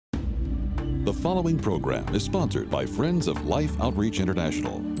The following program is sponsored by Friends of Life Outreach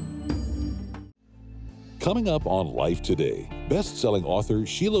International. Coming up on Life Today, best-selling author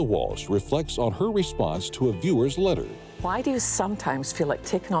Sheila Walsh reflects on her response to a viewer's letter. Why do you sometimes feel like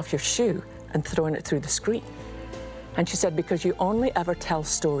taking off your shoe and throwing it through the screen? And she said, because you only ever tell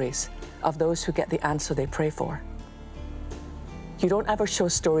stories of those who get the answer they pray for. You don't ever show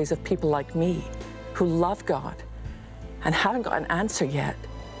stories of people like me who love God and haven't got an answer yet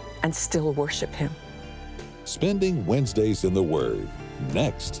and still worship Him. Spending Wednesdays in the Word.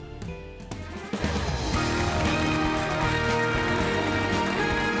 Next.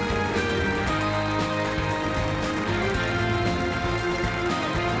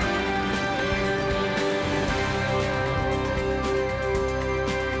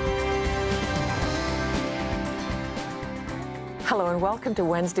 Hello and welcome to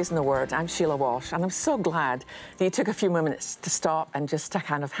Wednesdays in the Word. I'm Sheila Walsh, and I'm so glad that you took a few minutes to stop and just to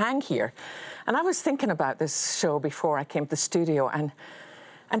kind of hang here. And I was thinking about this show before I came to the studio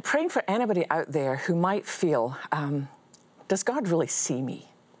and praying for anybody out there who might feel, does God really see me?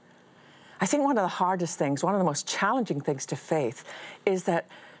 I think one of the hardest things, one of the most challenging things to faith is that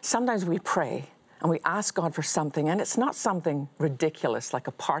sometimes we pray and we ask God for something, and it's not something ridiculous like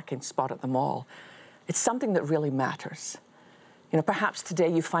a parking spot at the mall. It's something that really matters. You know, perhaps today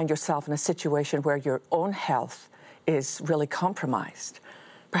you find yourself in a situation where your own health is really compromised.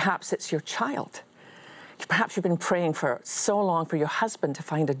 Perhaps it's your child. Perhaps you've been praying for so long for your husband to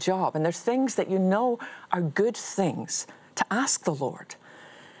find a job, and there's things that you know are good things to ask the Lord.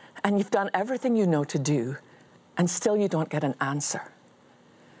 And you've done everything you know to do, and still you don't get an answer.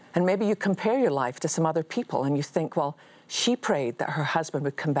 And maybe you compare your life to some other people and you think, well, she prayed that her husband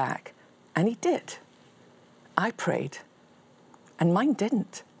would come back, and he did. I prayed, and mine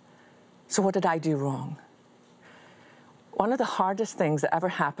didn't. So what did I do wrong? One of the hardest things that ever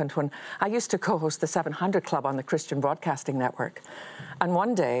happened when I used to co-host the 700 Club on the Christian Broadcasting Network. And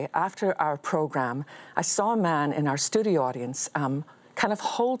one day after our program, I saw a man in our studio audience kind of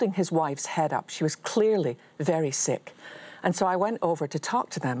holding his wife's head up. She was clearly very sick. And so I went over to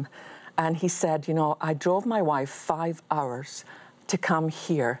talk to them, and he said, you know, I drove my wife 5 hours to come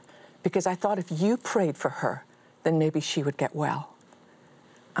here because I thought if you prayed for her, then maybe she would get well.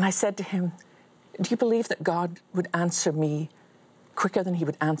 And I said to him, do you believe that God would answer me quicker than He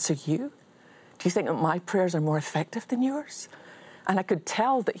would answer you? Do you think that my prayers are more effective than yours? And I could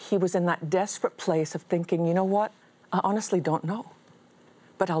tell that he was in that desperate place of thinking, you know what? I honestly don't know,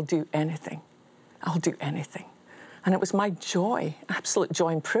 but I'll do anything. I'll do anything. And it was my joy, absolute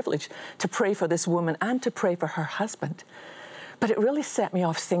joy and privilege to pray for this woman and to pray for her husband. But it really set me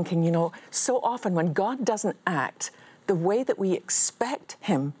off thinking, you know, so often when God doesn't act the way that we expect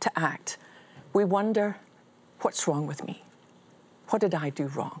Him to act, we wonder, what's wrong with me? What did I do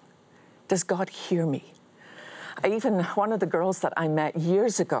wrong? Does God hear me? Even one of the girls that I met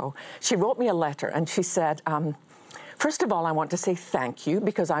years ago, she wrote me a letter and she said, first of all, I want to say thank you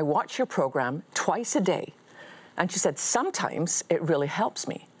because I watch your program twice a day. And she said, sometimes it really helps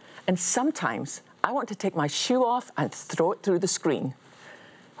me. And sometimes I want to take my shoe off and throw it through the screen.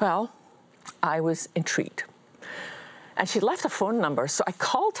 Well, I was intrigued. And she left a phone number, so I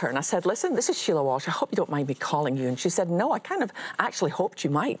called her and I said, listen, this is Sheila Walsh. I hope you don't mind me calling you. And she said, no, I kind of actually hoped you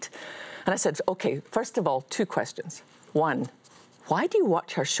might. And I said, okay, first of all, 2 questions. 1, why do you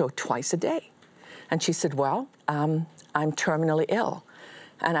watch her show twice a day? And she said, well, I'm terminally ill,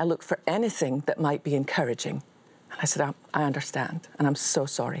 and I look for anything that might be encouraging. And I said, I understand, and I'm so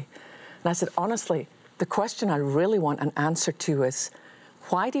sorry. And I said, honestly, the question I really want an answer to is,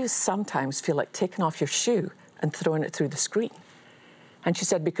 why do you sometimes feel like taking off your shoe and throwing it through the screen? And she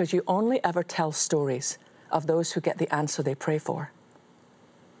said, because you only ever tell stories of those who get the answer they pray for.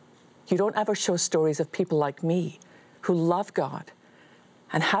 You don't ever show stories of people like me who love God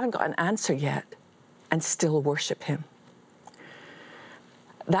and haven't got an answer yet and still worship Him.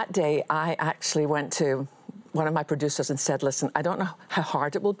 That day, I actually went to one of my producers and said, listen, I don't know how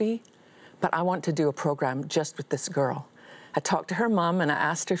hard it will be, but I want to do a program just with this girl. I talked to her mom and I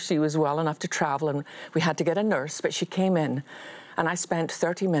asked her if she was well enough to travel, and we had to get a nurse, but she came in, and I spent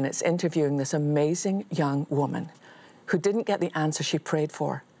 30 minutes interviewing this amazing young woman who didn't get the answer she prayed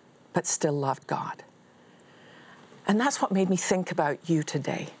for, but still loved God. And that's what made me think about you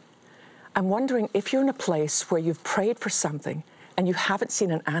today. I'm wondering if you're in a place where you've prayed for something and you haven't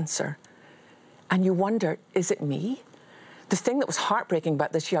seen an answer, and you wonder, is it me? The thing that was heartbreaking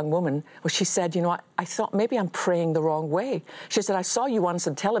about this young woman was she said, you know, I thought maybe I'm praying the wrong way. She said, I saw you once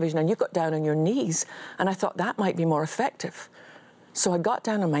on television and you got down on your knees, and I thought that might be more effective. So I got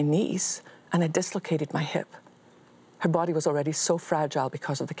down on my knees and I dislocated my hip. Her body was already so fragile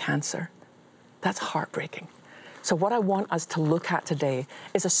because of the cancer. That's heartbreaking. So what I want us to look at today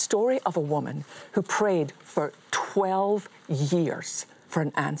is a story of a woman who prayed for 12 years for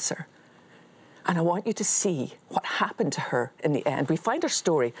an answer. And I want you to see what happened to her in the end. We find her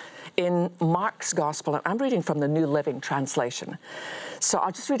story in Mark's Gospel, and I'm reading from the New Living Translation. So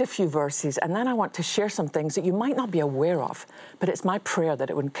I'll just read a few verses, and then I want to share some things that you might not be aware of, but it's my prayer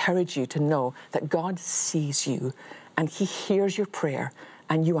that it would encourage you to know that God sees you, and he hears your prayer,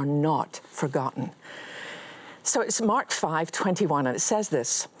 and you are not forgotten. So it's Mark 5:21, and it says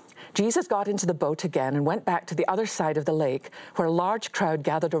this: Jesus got into the boat again and went back to the other side of the lake, where a large crowd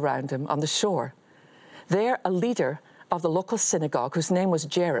gathered around him on the shore. There, a leader of the local synagogue, whose name was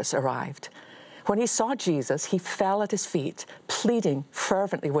Jairus, arrived. When he saw Jesus, he fell at his feet, pleading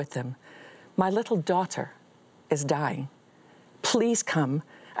fervently with him, "My little daughter is dying. Please come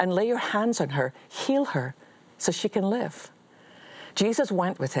and lay your hands on her, heal her, so she can live." Jesus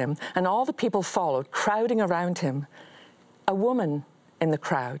went with him, and all the people followed, crowding around him. A woman in the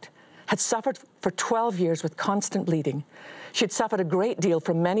crowd had suffered for 12 years with constant bleeding. She'd suffered a great deal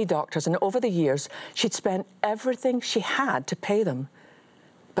from many doctors, and over the years, she'd spent everything she had to pay them.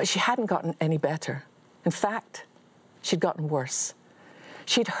 But she hadn't gotten any better. In fact, she'd gotten worse.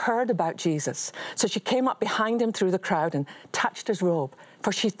 She'd heard about Jesus, so she came up behind him through the crowd and touched his robe,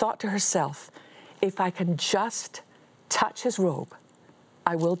 for she thought to herself, "If I can just touch his robe,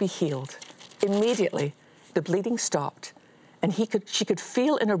 I will be healed." Immediately, the bleeding stopped, and she could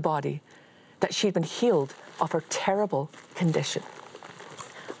feel in her body that she'd been healed of her terrible condition.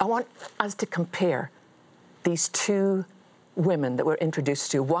 I want us to compare these two women that we're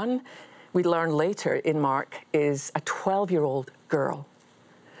introduced to. One, we learn later in Mark, is a 12-year-old girl,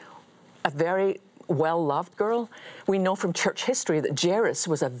 a very well-loved girl. We know from church history that Jairus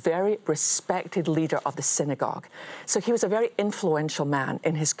was a very respected leader of the synagogue. So he was a very influential man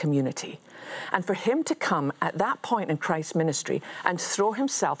in his community. And for him to come at that point in Christ's ministry and throw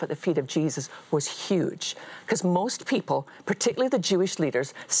himself at the feet of Jesus was huge, because most people, particularly the Jewish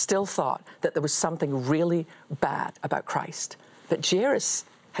leaders, still thought that there was something really bad about Christ. But Jairus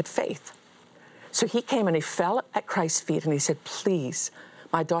had faith. So he came and he fell at Christ's feet and he said, "Please,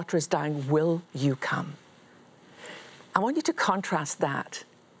 my daughter is dying, will you come?" I want you to contrast that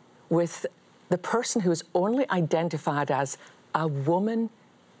with the person who is only identified as a woman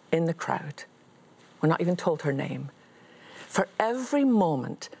in the crowd. We're not even told her name. For every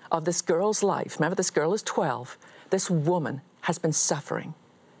moment of this girl's life, remember this girl is 12, this woman has been suffering.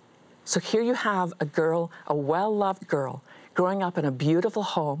 So here you have a girl, a well-loved girl, growing up in a beautiful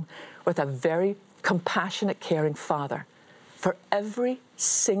home with a very compassionate, caring father. For every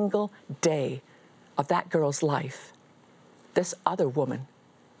single day of that girl's life, this other woman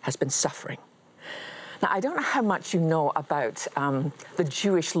has been suffering. Now, I don't know how much you know about the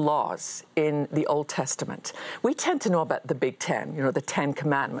Jewish laws in the Old Testament. We tend to know about the Big Ten, the 10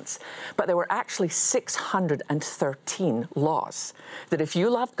 Commandments, but there were actually 613 laws that if you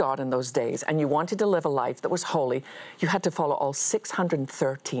loved God in those days and you wanted to live a life that was holy, you had to follow all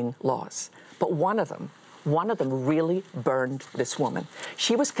 613 laws. But one of them really burned this woman.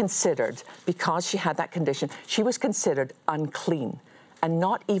 She was considered, because she had that condition, she was considered unclean and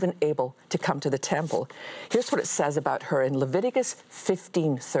not even able to come to the temple. Here's what it says about her in Leviticus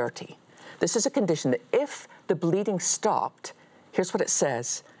 15:30. This is a condition that if the bleeding stopped, here's what it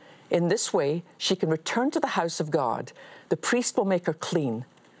says: "In this way, she can return to the house of God. The priest will make her clean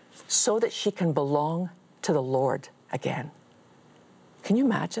so that she can belong to the Lord again." Can you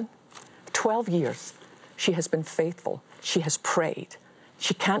imagine? 12 years. She has been faithful. She has prayed.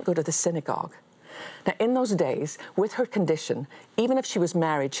 She can't go to the synagogue. Now, in those days, with her condition, even if she was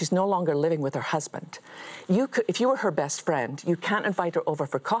married, she's no longer living with her husband. If you were her best friend, you can't invite her over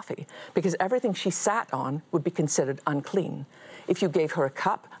for coffee because everything she sat on would be considered unclean. If you gave her a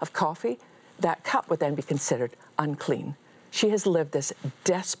cup of coffee, that cup would then be considered unclean. She has lived this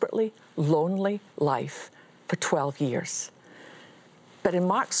desperately lonely life for 12 years. But in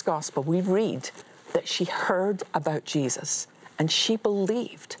Mark's Gospel, we read that she heard about Jesus and she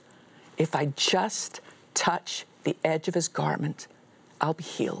believed, if I just touch the edge of his garment, I'll be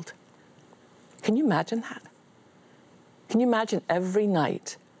healed. Can you imagine that? Can you imagine every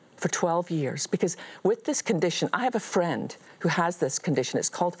night for 12 years? Because with this condition, I have a friend who has this condition. It's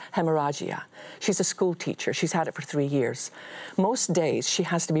called hemorrhagia. She's a school teacher. She's had it for 3 years. Most days she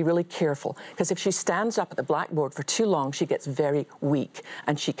has to be really careful because if she stands up at the blackboard for too long, she gets very weak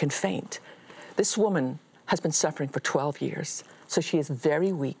and she can faint. This woman has been suffering for 12 years. So she is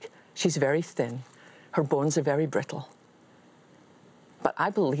very weak. She's very thin. Her bones are very brittle. But I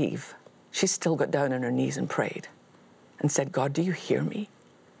believe she still got down on her knees and prayed and said, God, do you hear me?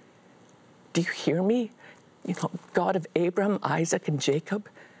 do you hear me? You know, God of Abraham, Isaac, and Jacob,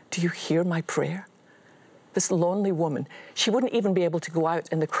 do you hear my prayer? This lonely woman, she wouldn't even be able to go out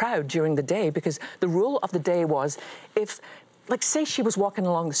in the crowd during the day because the rule of the day was if, like say she was walking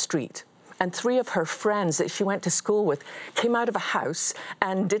along the street and 3 of her friends that she went to school with came out of a house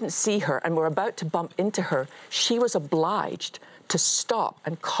and didn't see her and were about to bump into her, she was obliged to stop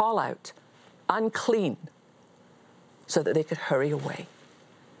and call out, unclean, so that they could hurry away.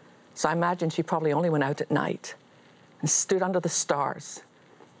 So I imagine she probably only went out at night and stood under the stars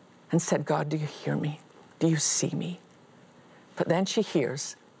and said, God, do you hear me? Do you see me? But then she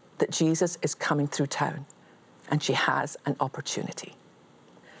hears that Jesus is coming through town and she has an opportunity.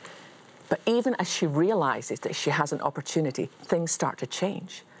 But even as she realizes that she has an opportunity, things start to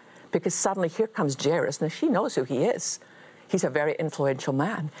change because suddenly here comes Jairus. Now she knows who he is. He's a very influential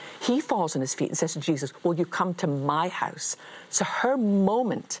man. He falls on his feet and says to Jesus, will you come to my house? So her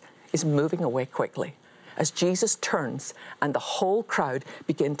moment is moving away quickly as Jesus turns and the whole crowd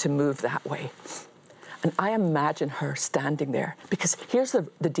begin to move that way. And I imagine her standing there because here's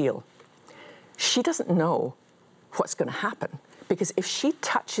the deal. She doesn't know what's going to happen because if she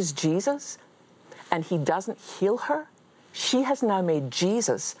touches Jesus and he doesn't heal her, she has now made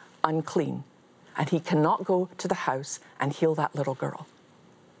Jesus unclean and he cannot go to the house and heal that little girl.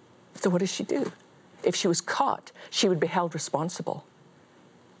 So what does she do? If she was caught, she would be held responsible.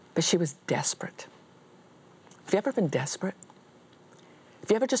 But she was desperate. Have you ever been desperate? Have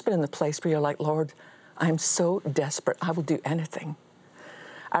you ever just been in the place where you're like, Lord, I'm so desperate, I will do anything.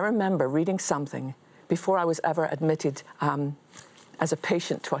 I remember reading something before I was ever admitted as a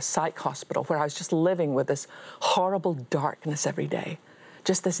patient to a psych hospital where I was just living with this horrible darkness every day,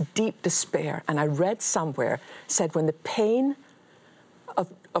 just this deep despair. And I read somewhere, said when the pain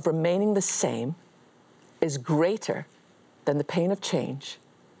of remaining the same is greater than the pain of change,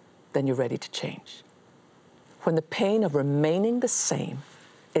 then you're ready to change. When the pain of remaining the same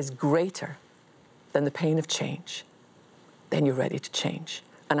is greater than the pain of change, then you're ready to change.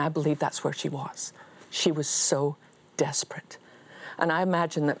 And I believe that's where she was. She was so desperate. And I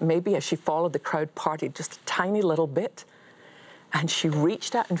imagine that maybe as she followed the crowd party just a tiny little bit, and she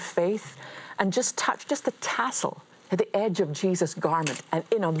reached out in faith and just touched just the tassel at the edge of Jesus' garment. And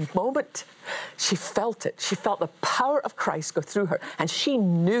in a moment, she felt it. She felt the power of Christ go through her. And she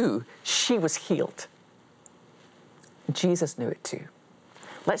knew she was healed. Jesus knew it too.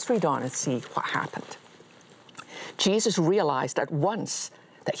 Let's read on and see what happened. Jesus realized at once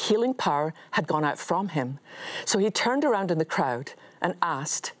that healing power had gone out from him. So he turned around in the crowd and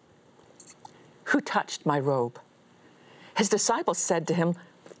asked, who touched my robe? His disciples said to him,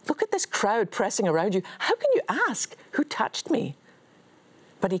 look at this crowd pressing around you. How can you ask, who touched me?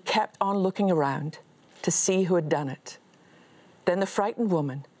 But he kept on looking around to see who had done it. Then the frightened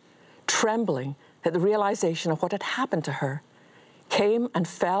woman, trembling at the realization of what had happened to her, came and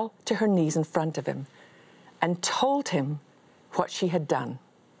fell to her knees in front of him and told him what she had done.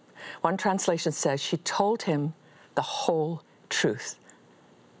 One translation says she told him the whole truth.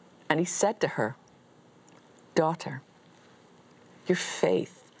 And he said to her, daughter, your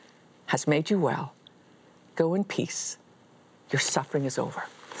faith has made you well. Go in peace. Your suffering is over.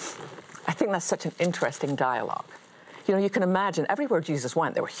 I think that's such an interesting dialogue. You know, you can imagine everywhere Jesus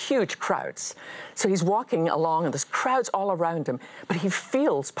went, there were huge crowds. So he's walking along and there's crowds all around him, but he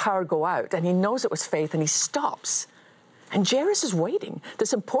feels power go out and he knows it was faith and he stops. And Jairus is waiting.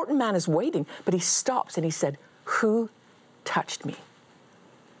 This important man is waiting, but he stops and he said, who touched me?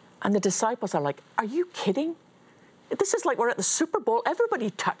 And the disciples are like, are you kidding? This is like we're at the Super Bowl. Everybody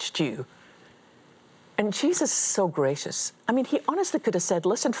touched you. And Jesus is so gracious. I mean, he honestly could have said,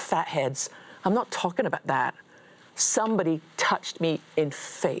 listen, fatheads, I'm not talking about that. Somebody touched me in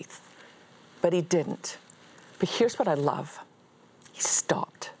faith, but he didn't. But here's what I love. He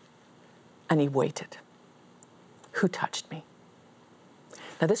stopped and he waited. Who touched me?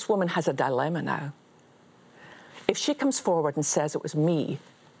 Now, this woman has a dilemma now. If she comes forward and says it was me,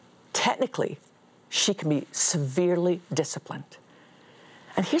 technically, she can be severely disciplined.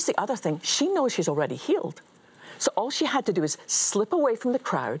 And here's the other thing. She knows she's already healed. So all she had to do is slip away from the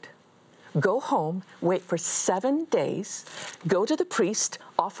crowd, go home, wait for 7 days, go to the priest,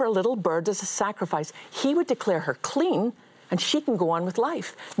 offer a little bird as a sacrifice. He would declare her clean, and she can go on with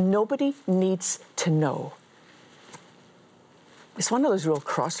life. Nobody needs to know. It's one of those real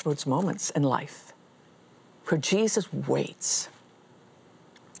crossroads moments in life where Jesus waits.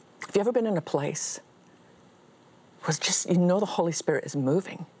 Have you ever been in a place where it's just, you know the Holy Spirit is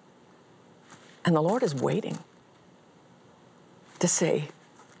moving and the Lord is waiting to say,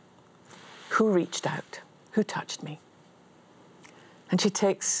 who reached out? Who touched me? And she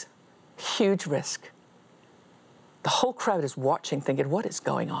takes huge risk. The whole crowd is watching, thinking, what is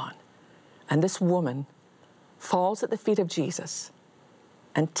going on? And this woman falls at the feet of Jesus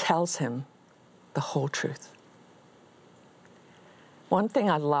and tells him the whole truth. One thing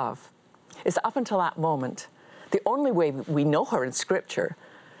I love is up until that moment, the only way we know her in Scripture,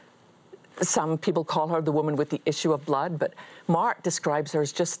 some people call her the woman with the issue of blood, but Mark describes her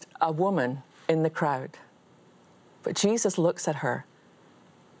as just a woman in the crowd. But Jesus looks at her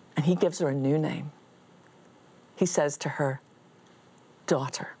and he gives her a new name. He says to her,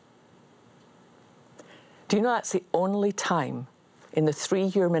 daughter. Do you know that's the only time in the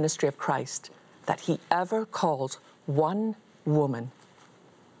 3-year ministry of Christ that he ever calls one woman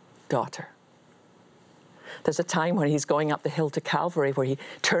daughter? There's a time when he's going up the hill to Calvary where he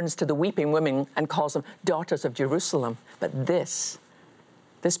turns to the weeping women and calls them daughters of Jerusalem. But this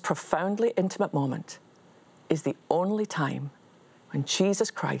profoundly intimate moment is the only time when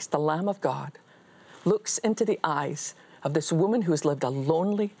Jesus Christ, the Lamb of God, looks into the eyes of this woman who has lived a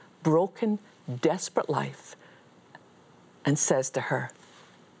lonely, broken, desperate life and says to her,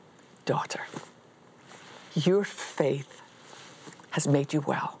 daughter, your faith has made you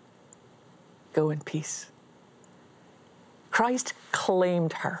well. Go in peace. Christ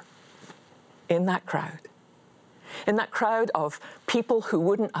claimed her in that crowd of people who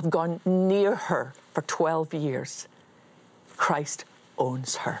wouldn't have gone near her for 12 years. Christ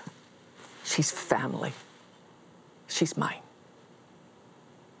owns her. She's family. She's mine.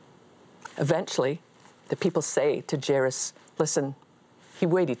 Eventually, the people say to Jairus, listen, he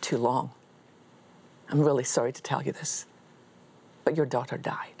waited too long. I'm really sorry to tell you this, but your daughter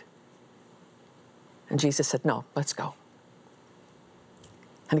died. And Jesus said, no, let's go.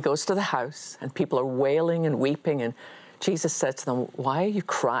 And he goes to the house, and people are wailing and weeping, and Jesus said to them, why are you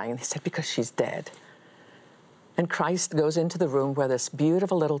crying? They said, because she's dead. And Christ goes into the room where this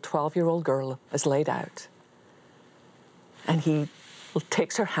beautiful little 12-year-old girl is laid out. And he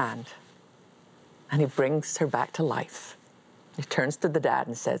takes her hand, and he brings her back to life. He turns to the dad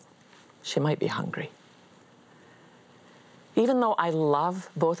and says, she might be hungry. Even though I love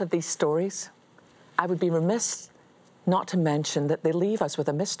both of these stories, I would be remiss not to mention that they leave us with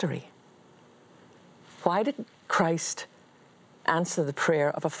a mystery. Why did Christ answer the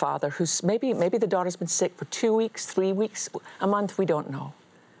prayer of a father who's maybe the daughter's been sick for 2 weeks, 3 weeks, a month, we don't know.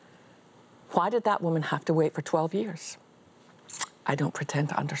 Why did that woman have to wait for 12 years? I don't pretend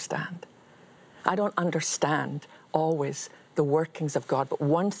to understand. I don't understand always the workings of God, but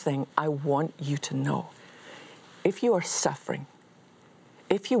one thing I want you to know. If you are suffering,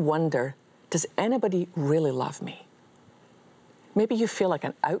 if you wonder, does anybody really love me? Maybe you feel like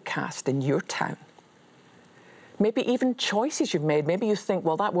an outcast in your town. Maybe even choices you've made. Maybe you think,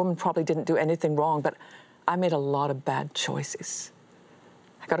 well, that woman probably didn't do anything wrong, but I made a lot of bad choices.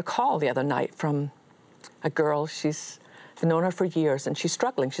 I got a call the other night from a girl. I've known her for years, and she's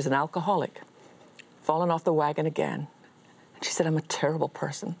struggling. She's an alcoholic, fallen off the wagon again. And she said, I'm a terrible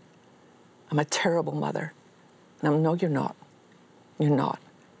person. I'm a terrible mother. And I'm, no, you're not. You're not.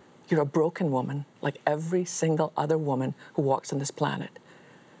 You're a broken woman, like every single other woman who walks on this planet.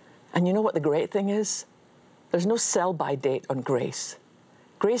 And you know what the great thing is? There's no sell-by date on grace.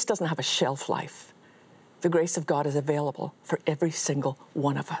 Grace doesn't have a shelf life. The grace of God is available for every single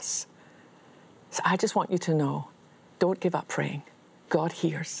one of us. So I just want you to know, don't give up praying. God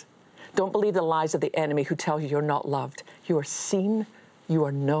hears. Don't believe the lies of the enemy who tell you you're not loved. You are seen, you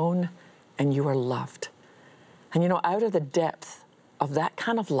are known, and you are loved. And you know, out of the depth of that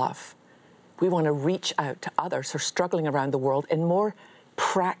kind of love, we want to reach out to others who are struggling around the world in more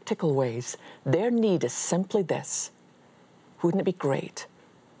practical ways. Their need is simply this. Wouldn't it be great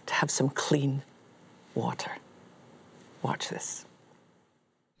to have some clean water? Watch this.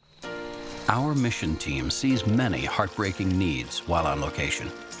 Our mission team sees many heartbreaking needs while on location.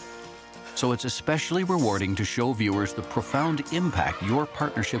 So it's especially rewarding to show viewers the profound impact your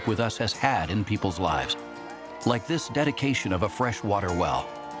partnership with us has had in people's lives. Like this dedication of a fresh water well.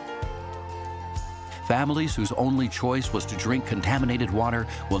 Families whose only choice was to drink contaminated water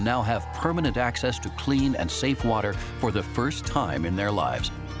will now have permanent access to clean and safe water for the first time in their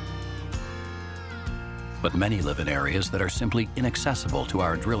lives. But many live in areas that are simply inaccessible to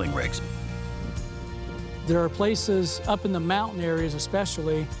our drilling rigs. There are places up in the mountain areas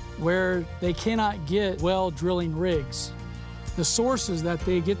especially where they cannot get well drilling rigs. The sources that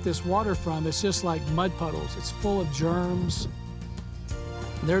they get this water from, it's just like mud puddles. It's full of germs.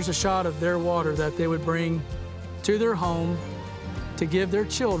 There's a shot of their water that they would bring to their home to give their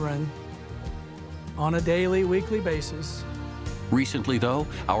children on a daily, weekly basis. Recently, though,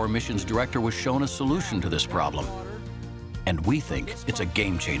 our missions director was shown a solution to this problem. And we think it's a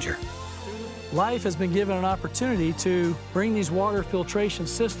game changer. Life has been given an opportunity to bring these water filtration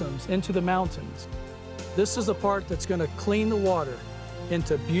systems into the mountains. This is the part that's going to clean the water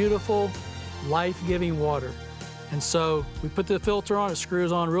into beautiful, life-giving water. And so we put the filter on, it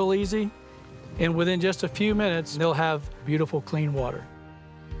screws on real easy, and within just a few minutes, they'll have beautiful, clean water.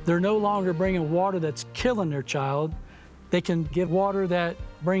 They're no longer bringing water that's killing their child. They can give water that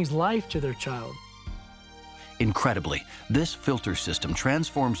brings life to their child. Incredibly, this filter system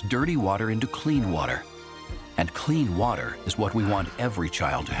transforms dirty water into clean water. And clean water is what we want every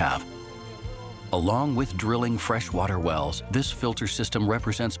child to have. Along with drilling freshwater wells, this filter system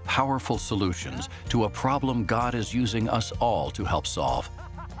represents powerful solutions to a problem God is using us all to help solve.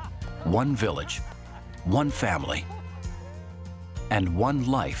 One village, one family, and one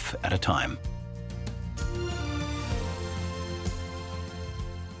life at a time.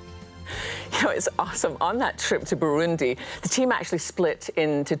 You know, it's awesome. On that trip to Burundi, the team actually split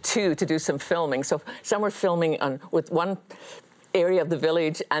into two to do some filming. So some were filming with one area of the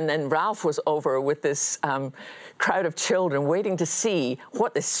village, and then Ralph was over with this crowd of children waiting to see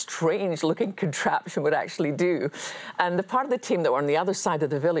what this strange-looking contraption would actually do. And the part of the team that were on the other side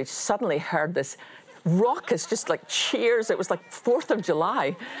of the village suddenly heard this raucous, just like cheers. It was like 4th of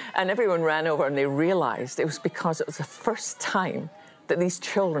July. And everyone ran over and they realized it was because it was the first time that these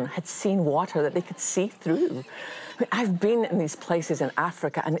children had seen water that they could see through. I mean, I've been in these places in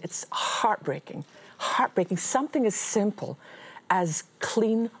Africa, and it's heartbreaking, heartbreaking. Something as simple as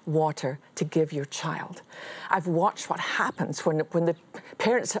clean water to give your child. I've watched what happens when the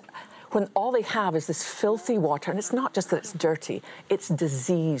parents, when all they have is this filthy water, and it's not just that it's dirty, it's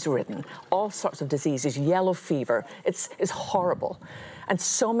disease-ridden, all sorts of diseases, yellow fever, it's horrible. And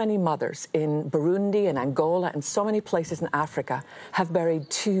so many mothers in Burundi and Angola and so many places in Africa have buried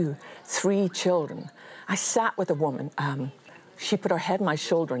 2, 3 children. I sat with a woman, she put her head on my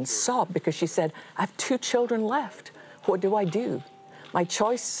shoulder and sobbed because she said, I have 2 children left. What do I do? My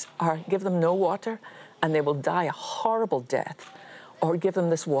choice are give them no water and they will die a horrible death, or give them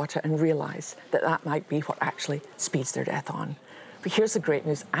this water and realize that that might be what actually speeds their death on. But here's the great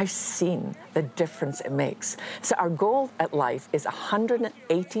news. I've seen the difference it makes. So our goal at Life is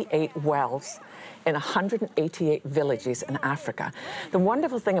 188 wells in 188 villages in Africa. The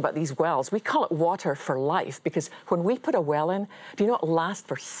wonderful thing about these wells, we call it water for life, because when we put a well in, do you know it lasts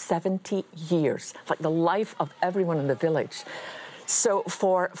for 70 years, like the life of everyone in the village. So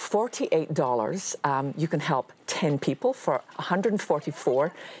for $48, you can help 10 people. For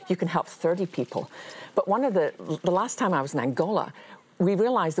 $144, you can help 30 people. But one of the last time I was in Angola, we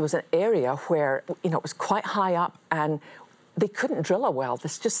realized there was an area where, you know, it was quite high up and they couldn't drill a well.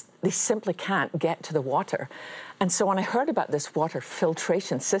 They simply can't get to the water. And so when I heard about this water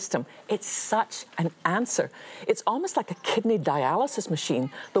filtration system, it's such an answer. It's almost like a kidney dialysis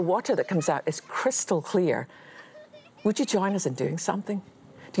machine. The water that comes out is crystal clear. Would you join us in doing something?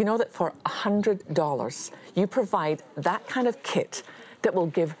 Do you know that for $100, you provide that kind of kit that will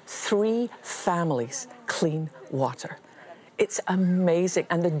give 3 families clean water? It's amazing.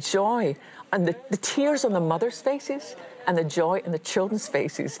 And the joy and the tears on the mothers' faces and the joy in the children's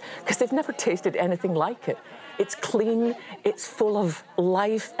faces, because they've never tasted anything like it. It's clean, it's full of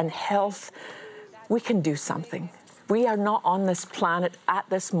life and health. We can do something. We are not on this planet at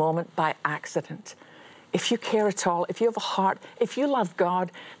this moment by accident. If you care at all, if you have a heart, if you love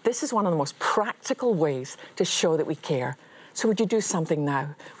God, this is one of the most practical ways to show that we care. So would you do something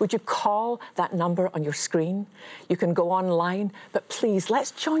now? Would you call that number on your screen? You can go online, but please,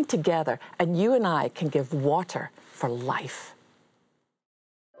 let's join together and you and I can give water for life.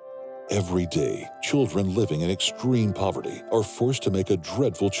 Every day, children living in extreme poverty are forced to make a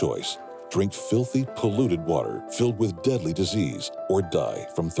dreadful choice: drink filthy, polluted water filled with deadly disease or die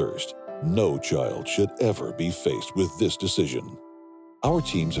from thirst. No child should ever be faced with this decision. Our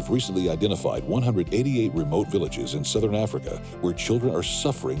teams have recently identified 188 remote villages in southern Africa where children are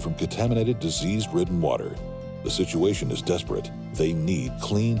suffering from contaminated, disease-ridden water. The situation is desperate. They need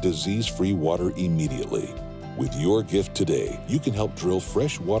clean, disease-free water immediately. With your gift today, you can help drill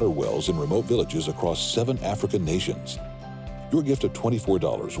fresh water wells in remote villages across 7 African nations. Your gift of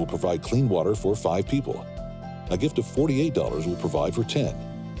 $24 will provide clean water for 5 people. A gift of $48 will provide for 10.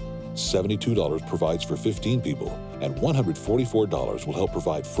 $72 provides for 15 people, and $144 will help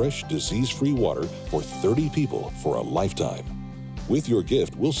provide fresh, disease-free water for 30 people for a lifetime. With your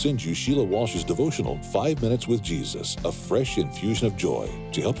gift, we'll send you Sheila Walsh's devotional, 5 Minutes with Jesus, a fresh infusion of joy,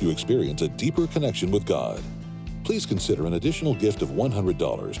 to help you experience a deeper connection with God. Please consider an additional gift of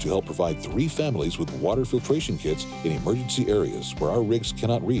 $100 to help provide 3 families with water filtration kits in emergency areas where our rigs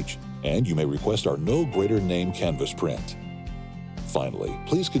cannot reach, and you may request our No Greater Name canvas print. Finally,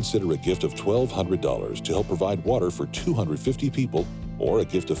 please consider a gift of $1,200 to help provide water for 250 people, or a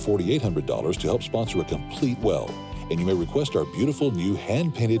gift of $4,800 to help sponsor a complete well. And you may request our beautiful new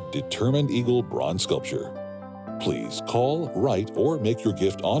hand-painted Determined Eagle bronze sculpture. Please call, write, or make your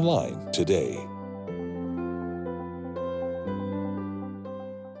gift online today.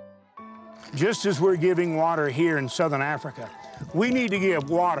 Just as we're giving water here in Southern Africa, we need to give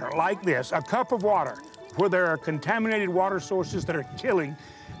water like this, a cup of water, where there are contaminated water sources that are killing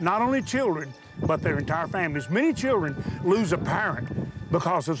not only children, but their entire families. Many children lose a parent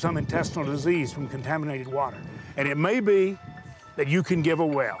because of some intestinal disease from contaminated water. And it may be that you can give a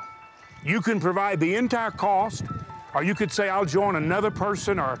well. You can provide the entire cost, or you could say, I'll join another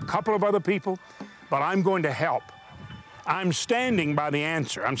person or a couple of other people, but I'm going to help. I'm standing by the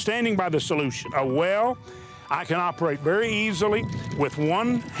answer. I'm standing by the solution. A well, I can operate very easily with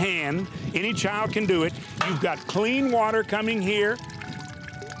one hand. Any child can do it. You've got clean water coming here,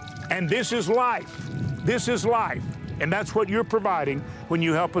 and this is life. This is life. And that's what you're providing when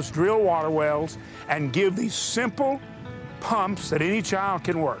you help us drill water wells and give these simple pumps that any child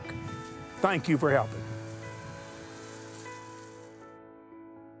can work. Thank you for helping.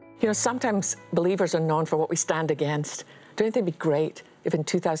 You know, sometimes believers are known for what we stand against. Don't you think it'd be great if in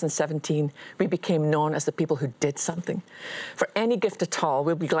 2017 we became known as the people who did something? For any gift at all,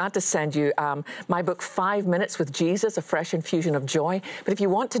 we'll be glad to send you my book, 5 Minutes with Jesus, A Fresh Infusion of Joy. But if you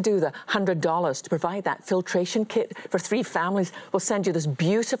want to do the $100 to provide that filtration kit for 3 families, we'll send you this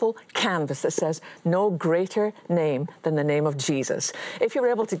beautiful canvas that says, no greater name than the name of Jesus. If you're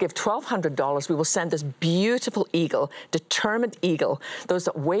able to give $1,200, we will send this beautiful eagle, Determined Eagle. Those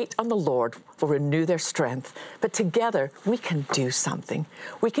that wait on the Lord will renew their strength. But together, we can do something.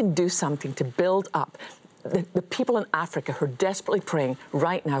 We can do something to build up the people in Africa who are desperately praying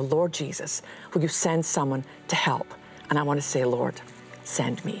right now, Lord Jesus, will you send someone to help? And I want to say, Lord,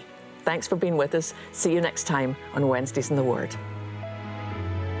 send me. Thanks for being with us. See you next time on Wednesdays in the Word.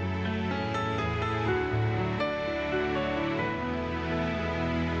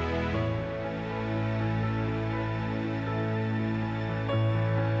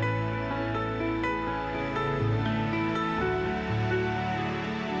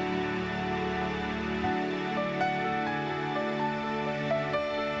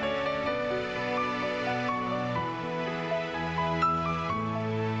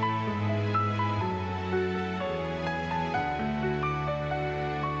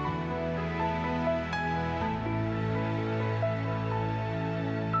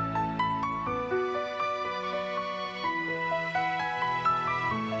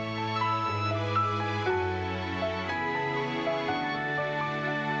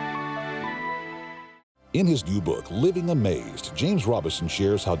 In his new book, Living Amazed, James Robison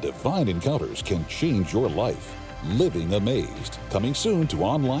shares how divine encounters can change your life. Living Amazed, coming soon to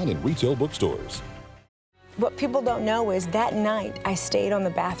online and retail bookstores. What people don't know is that night I stayed on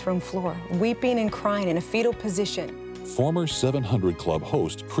the bathroom floor, weeping and crying in a fetal position. Former 700 Club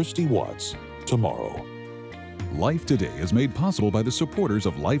host Christy Watts, tomorrow. Life Today is made possible by the supporters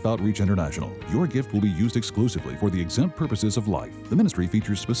of Life Outreach International. Your gift will be used exclusively for the exempt purposes of life. The ministry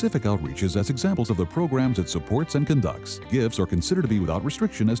features specific outreaches as examples of the programs it supports and conducts. Gifts are considered to be without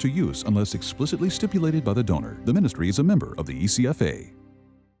restriction as to use unless explicitly stipulated by the donor. The ministry is a member of the ECFA.